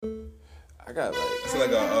I got like. It's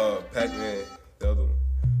like a Pac-Man. The other one.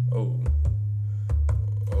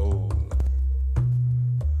 Oh.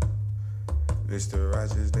 Mr.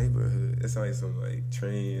 Rogers' Neighborhood. It's like some like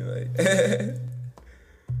train like.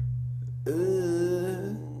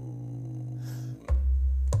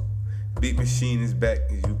 Beat Machine is back,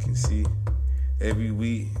 as you can see. Every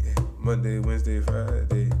week, Monday, Wednesday,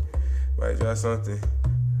 Friday. Might drop something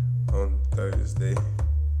on Thursday.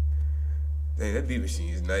 Dang, that Beat Machine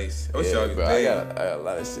is nice. I wish y'all could I got a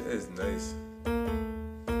lot of shit. It's nice.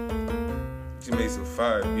 You made some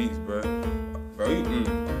fire beats, bro. You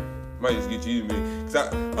might just get you to me. Cause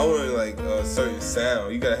I want like a certain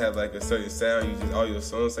sound. You gotta have like a certain sound. You just all your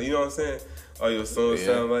songs. You know what I'm saying? All your songs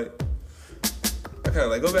sound like. I kind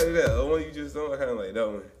of like go back to that. The one you just don't. I kind of like that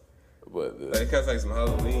one. What? Like it kind of like some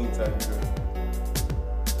Halloween type of thing.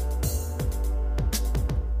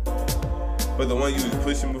 But the one you was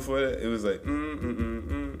pushing before that, it was like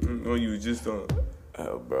The one you was just on.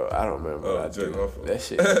 Oh, bro, I don't remember. Oh, that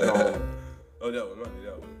shit. Gone. Oh, that one might be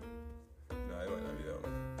that one. Nah, it might not be that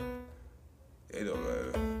one. It don't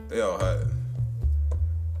matter. They all hot.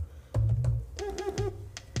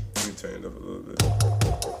 Let me turn it up a little bit.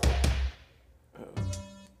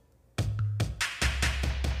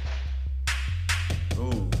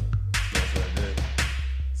 Ooh, that's right there.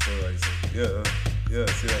 So like,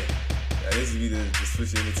 see like, this would be the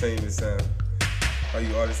Swisher entertainment sound. All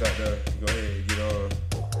you artists out there, go ahead and get on.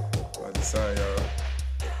 I'll just sign y'all.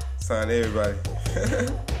 Sign everybody.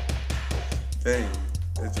 Dang,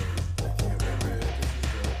 that joke. I can't remember it.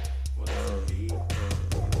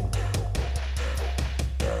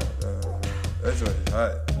 That joint is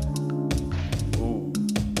hot. Ooh.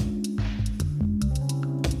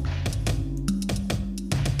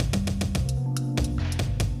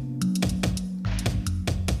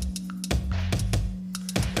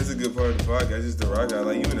 It's a good part of the podcast. Just the rock out.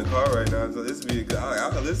 Like you in the car right now, so this would be a good. I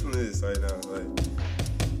can listen to this right now. Like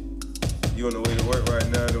you on the way to work right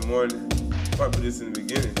now in the morning. Probably put this in the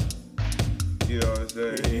beginning. You know what I'm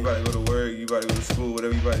saying? Yeah. You about to go to work. You about to go to school.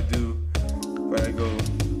 Whatever you about to do. You about to go.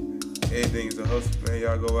 Everything is a hustle, man.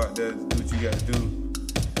 Y'all go out there, do what you gotta do.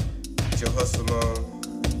 Get your hustle on.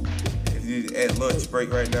 If you at lunch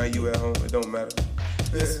break right now, you at home. It don't matter.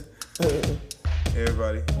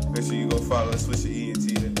 Everybody, make sure you go follow Swisher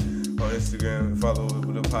ENT on Instagram and follow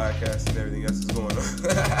the podcast and everything else is going on.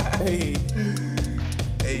 Hey,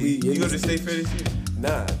 you go to State Fair this year?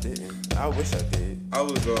 Nah, I didn't. I wish I did. I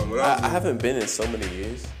was I haven't been in so many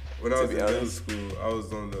years. When I was in middle school, I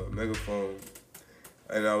was on the megaphone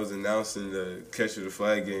and I was announcing the Catcher the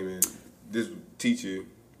Flag game, and this teacher,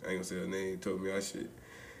 I ain't gonna say her name, told me I should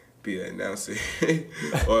be an announcer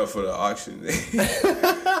or for the auction. I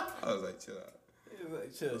was like, chill out.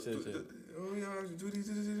 Chill. Oh, yeah, do these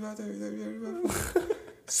right there.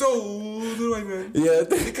 So, to the white man. Yeah.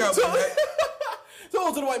 The cowboy hat.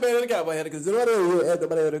 So to the white man and the cowboy hat, because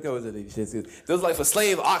nobody ever goes to these shit. Those like for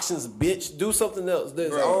slave auctions, bitch. Do something else.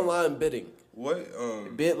 There's online bidding.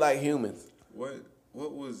 What? Bid like humans.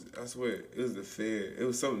 What was? I swear it was the fair. It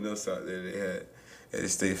was something else out there they had at the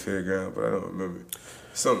state fairground, but I don't remember.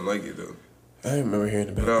 Something like it though. I remember hearing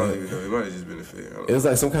about but I don't that. even know. It might have just been a fair. It was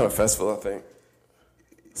like some kind of festival, I think.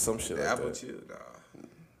 Some shit the like Apple that. Chill, nah.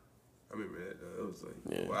 I remember that though. It was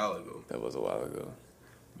like a while ago. That was a while ago.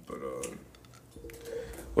 But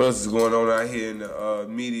what else is going on out here in the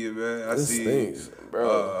media, man? I see stinks, bro.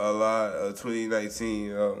 A lot of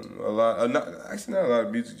 2019. A lot, not a lot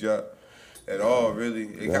of music drop at all. Really,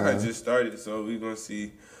 it kind of just started, so we're gonna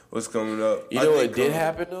see what's coming up. You know what did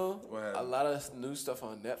happen though? What happened? A lot of new stuff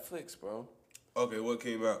on Netflix, bro. Okay, what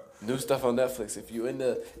came out? New stuff on Netflix. If you in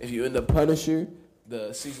the Punisher,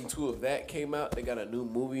 the season 2 of that came out. They got a new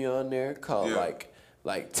movie on there called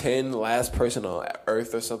like 10 Last Person on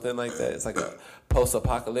Earth or something like that. It's like a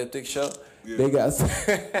post-apocalyptic show. Yeah. They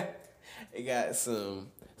got some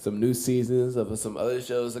new seasons of some other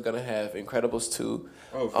shows. They're gonna have Incredibles 2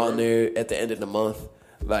 on there at the end of the month.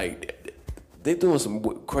 Like they're doing some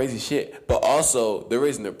crazy shit, but also they're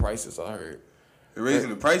raising their prices. I heard. They're raising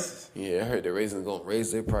the prices? Yeah, I heard they're gonna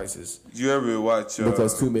raise their prices. Did you ever watch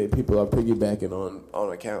because too many people are piggybacking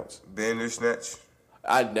on accounts. Bandersnatch?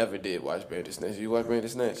 I never did watch Bandersnatch. You watch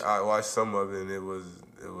Bandersnatch? I watched some of it and it was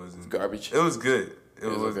garbage. It was good. It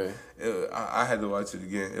was okay. I had to watch it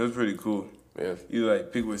again. It was pretty cool. Yeah. You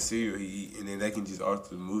like pick what cereal he eat and then that can just alter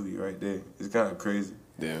the movie right there. It's kind of crazy.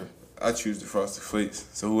 Yeah. I choose the Frosted Flakes.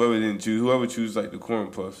 So whoever choose like the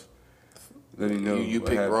Corn Puffs, let me know. You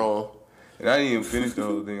picked wrong. And I didn't even finish the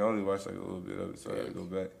whole thing. I only watched like a little bit of it, so I had to go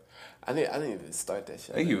back. I didn't even start that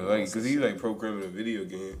shit. I think he would like it because he like programming a video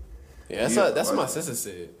game. Yeah, that's what my sister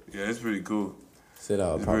said. Yeah, it's pretty cool. Said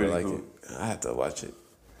I would probably like it. I have to watch it.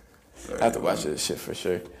 I have to watch this shit for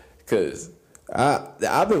sure. Cause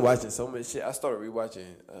I've been watching so much shit. I started rewatching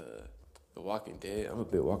The Walking Dead. I'm a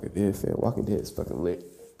big Walking Dead fan. Walking Dead is fucking lit.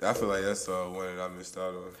 I feel like that's one that I missed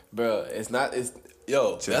out on. Bro, that's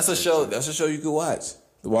a show. That's a show you can watch.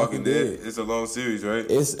 The Walking Dead. It's a long series, right?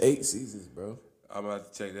 It's 8 seasons, bro. I'm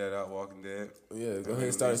about to check that out. Walking Dead. Yeah, go ahead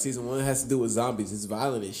and start season 1. It has to do with zombies. It's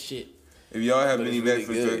violent as shit. If y'all have any really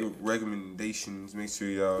Netflix recommendations, make sure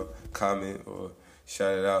y'all comment or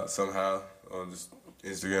shout it out somehow on just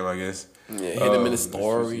Instagram, I guess. Yeah, hit them in the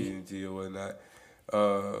story or whatnot.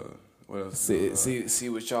 What else? See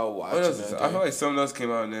what y'all watching. What else? I feel like something else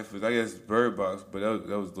came out on Netflix. I guess Bird Box, but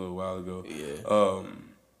that was a little while ago. Yeah.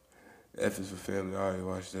 F is for Family. I already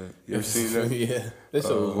watched that. You ever seen that? Yeah. That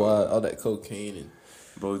show was wild. All that cocaine and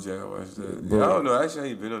BoJack. I watched that. Yeah, I don't know. Actually,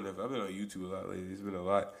 I ain't been on Netflix. I've been on YouTube a lot lately. There's been a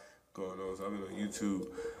lot going on, so I've been on YouTube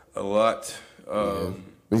a lot.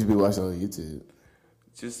 We should be watching on YouTube.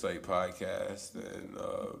 Just like podcasts and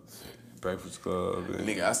Breakfast Club. And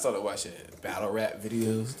nigga, I started watching battle rap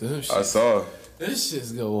videos. I saw. This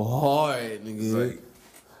shit go hard, nigga.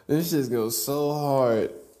 This shit goes so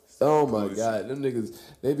hard. Oh my god, them niggas,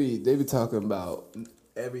 they be talking about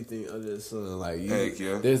everything under the sun. Like,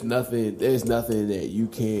 there's nothing that you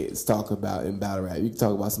can't talk about in battle rap. You can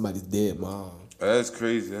talk about somebody's dead mom. That's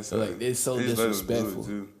crazy. That's like they're so disrespectful.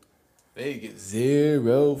 Too. They get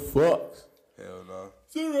 0 fucks. Hell no.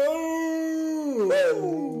 0.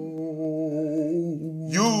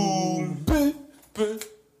 You.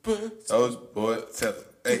 Those boy, tell it.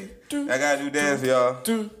 Hey, I got a new dance for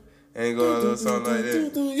y'all. Ain't going a little something like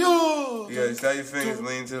that. You gotta start your fingers,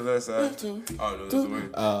 lean to the left side. Oh, no, that's the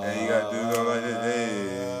word. And you gotta do something like that.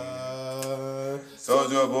 Hey.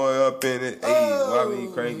 Soldier boy up in it. Hey, why me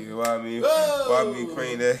crank it? Why me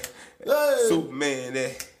crank that? Superman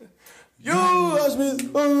that. You watch me,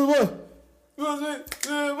 boy.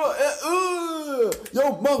 Yo,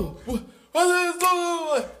 mama.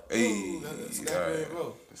 Hey, that's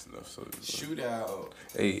enough. So shootout.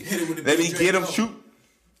 Hey, let me get him. Shoot.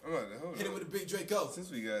 Hit him with a big Draco. Since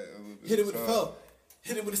we got a little bit hit him with a 4.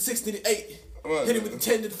 Hit him with a 16 to 8. Hit him with a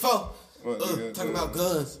 10 to 4. Talking about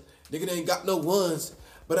guns. Nigga, they ain't got no ones.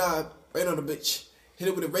 But I ran on the bitch. Hit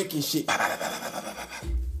him with a rake and shit. My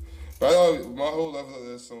whole life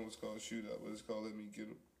that song was called Shootout, but it's called Let Me Get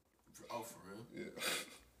Him. Oh, for real? Yeah.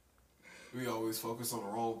 We always focus on the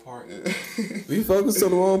wrong part. Yeah. We focus on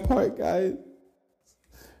the wrong part, guys.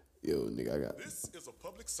 Yo, nigga, I got this. Is a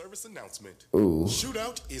public service announcement. Ooh.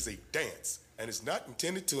 Shootout is a dance and is not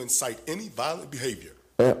intended to incite any violent behavior.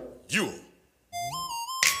 Yep. You.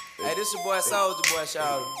 Hey, this your boy Soulja Boy,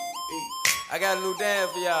 y'all. I got a new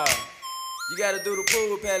dance for y'all. You gotta do the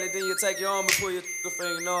pool pally, then you take your arm and pull your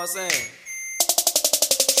finger, you know what I'm saying?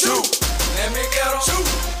 Shoot! Let me get 'em. Shoot!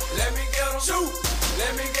 Let me get 'em. Shoot!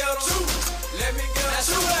 Let me get 'em. Shoot! Let me get 'em. Now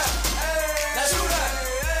shoot out. Now shoot out.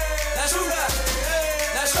 Now shoot out.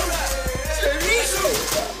 Now shoot out. Let me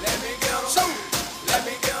get 'em. Shoot! Let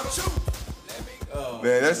me get 'em. Shoot!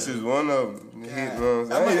 Man, that's just one of them.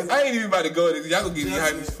 I ain't even about to go there. Y'all gonna get me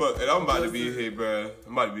hype as fuck. And I'm about to be here, bro.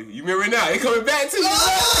 I'm about to be here. You remember now? It coming back to you.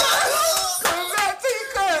 Coming back to you,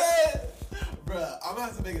 cuz. Bruh, I'm gonna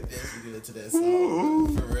have to make a dance video to that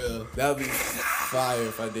song. For real. That would be fire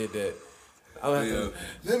if I did that. I'm gonna have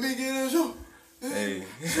to. Let me get a show. Hey.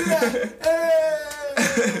 Hey.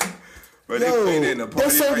 But they playing it in the party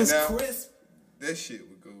that song right is now. Crisp. That shit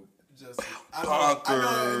would go. I know if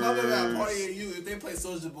I'm about party at you, if they play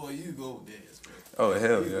Soulja Boy, you go dance, bro. Oh,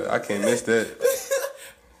 hell yeah. I can't miss that.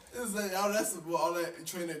 It's like, that's what all that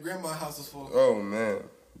training at grandma's house was for. Oh, man.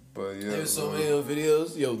 But yeah. There's so many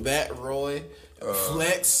videos. Yo, that Roy,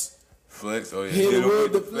 Flex. Flex, oh yeah. Hit him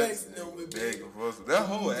with the flex. That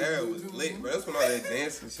whole era was lit, bro. That's when all that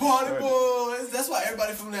dancing shit Party started. boys. That's why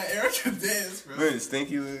everybody from that era could dance, bro. Man,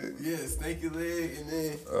 stinky leg. Yeah, stinky leg, and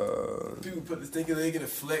then people put the stinky leg and the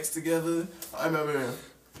flex together. I remember,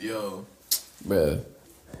 yo, bro.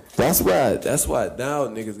 That's why now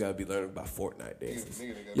niggas gotta be learning about Fortnite dances.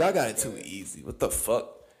 Y'all got it too easy. What the fuck?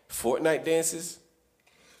 Fortnite dances?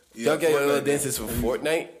 Y'all got your little dances for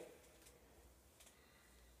Fortnite?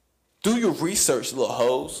 Do your research, little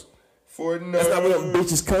hoes. Fortnite. That's not where them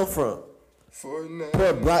bitches come from. Fortnite.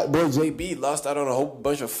 Poor Black Boy JB lost out on a whole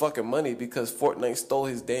bunch of fucking money because Fortnite stole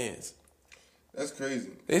his dance. That's crazy.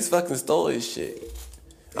 They fucking stole his shit.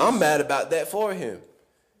 I'm mad about that for him.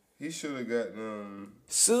 He should have got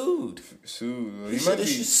sued. Sued. He should have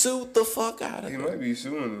sued the fuck out of him. He might be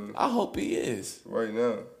suing him. I hope he is. Right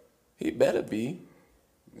now. He better be.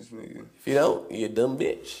 This nigga. If you don't, you're a dumb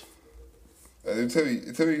bitch. Tell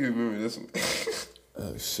me you remember this one.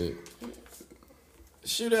 Oh shit.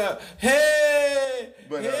 Shootout. Hey!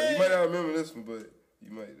 But hey. you might not remember this one, but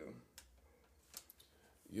you might though.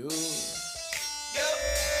 You.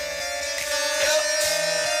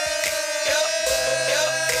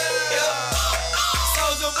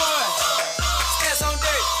 Soldier boy, stance on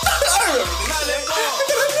deck. Step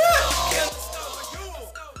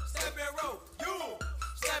and roll, you.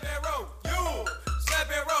 Step and roll, you.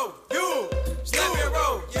 Step and roll, you. Step and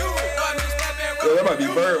roll, you. Yo, that might be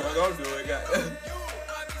Bird. What I'm doing, goddamn.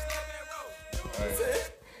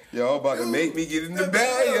 Y'all about to make me get in the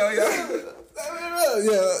bag, yo.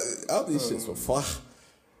 Yeah, all these shits were fire.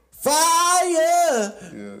 Yeah.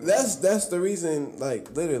 That's the reason.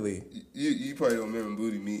 Like literally, You probably don't remember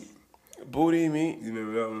Booty Meat. Booty Meat. You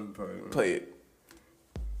remember that one? Probably don't. Play it.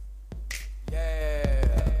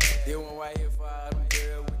 Yeah, they one right here for all them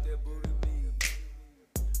girls with that booty meat.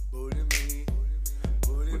 Booty meat.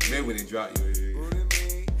 Booty meat. Then when they drop you, Booty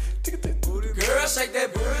meat. Girl, shake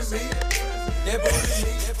that booty meat. That booty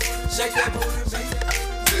meat. Shake that booty meat.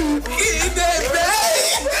 Get that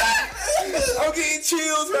bag. I'm getting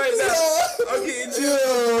chills right now. I'm getting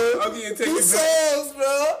chills. I'm getting taken These back. songs,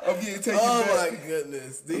 bro. I'm getting taken Oh back. my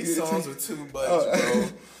goodness, these songs were too much, bro.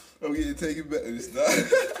 I'm getting taken back. It's not.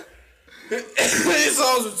 These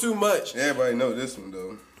songs were too much. Everybody know this one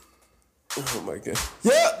though. Oh my god.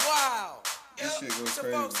 Yep. Wow. This shit goes Some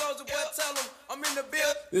crazy. folks, Soldier Boy, tell them I'm in the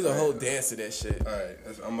building. There's a whole dance to that shit. All right,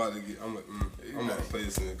 I'm about to play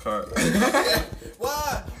this in the car.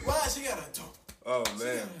 Why? Why she got a dope? Oh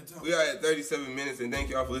man, we are at 37 minutes, and thank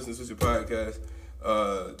y'all for listening to Swisher podcast.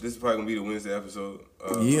 This is probably gonna be the Wednesday episode.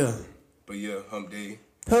 Yeah. But yeah, hump day.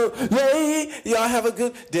 Hey, y'all have a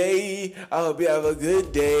good day. I hope you have a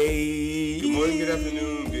good day. Good morning, good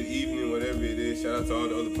afternoon, good evening, whatever it is. Shout out to all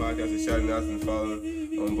the other podcasts that shouting out and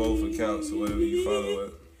following on both accounts or whatever you follow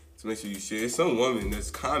at. So make sure you share. It's some woman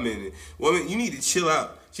that's commenting. Woman, you need to chill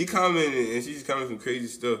out. She commented and she's commenting some crazy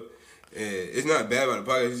stuff. And it's not bad about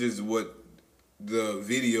the podcast. It's just what the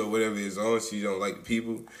video, whatever is on. She don't like the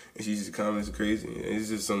people, and she just comments crazy. And it's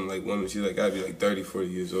just some like woman. She's like gotta be like 30, 40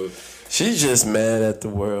 years old. She's just mad at the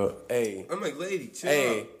world. Hey. I'm like, lady, chill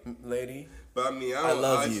Hey, out. lady. But I mean, I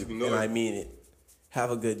love you, know and it. I mean it.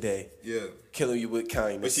 Have a good day. Yeah. Killing you with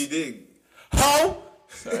kindness. But she did. Ho!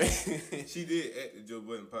 Sorry. She did at the Joe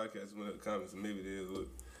Budden podcast one of the comments, and maybe they'll look.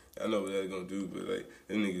 I know what they're gonna do, but like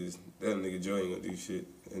that nigga Joe ain't gonna do shit.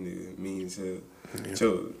 That nigga mean as hell. Yeah.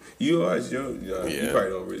 Joe, you watch Joe? You probably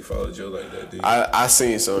don't really follow Joe like that, do you? I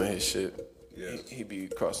seen some of his shit. Yeah. He be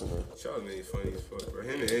crossing them. Charlamagne's funny as fuck, bro.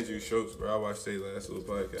 Him and Andrew Schultz, bro. I watched their last little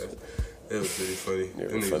podcast. That was pretty funny.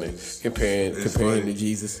 They were funny. Comparing him to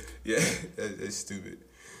Jesus. Yeah, that's stupid.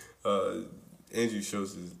 Andrew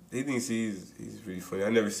Schultz he thinks he's pretty funny. I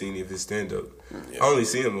never seen any of his stand up. I only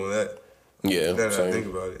seen him on that. Yeah. Now that I think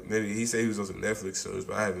about it, maybe he said he was on some Netflix shows,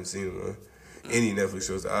 but I haven't seen him on any Netflix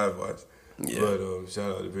shows that I've watched. Yeah. But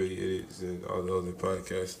shout out to Brilliant Idiots and all the other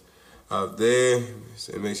podcasts out there.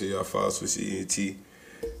 So make sure y'all follow Swisher ENT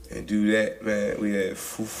and do that, man. We had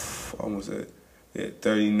almost at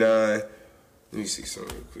 39. Let me see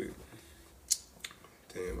something real quick.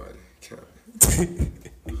 Damn, I didn't count.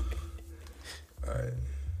 All right.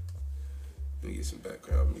 Let me get some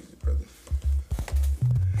background music, brother.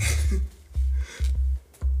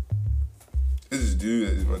 This is a dude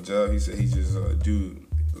that is my job. He said he just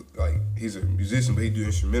he's a musician, but he do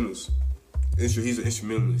instrumentals. He's an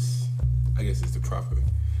instrumentalist. I guess it's the proper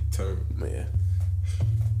term. Yeah.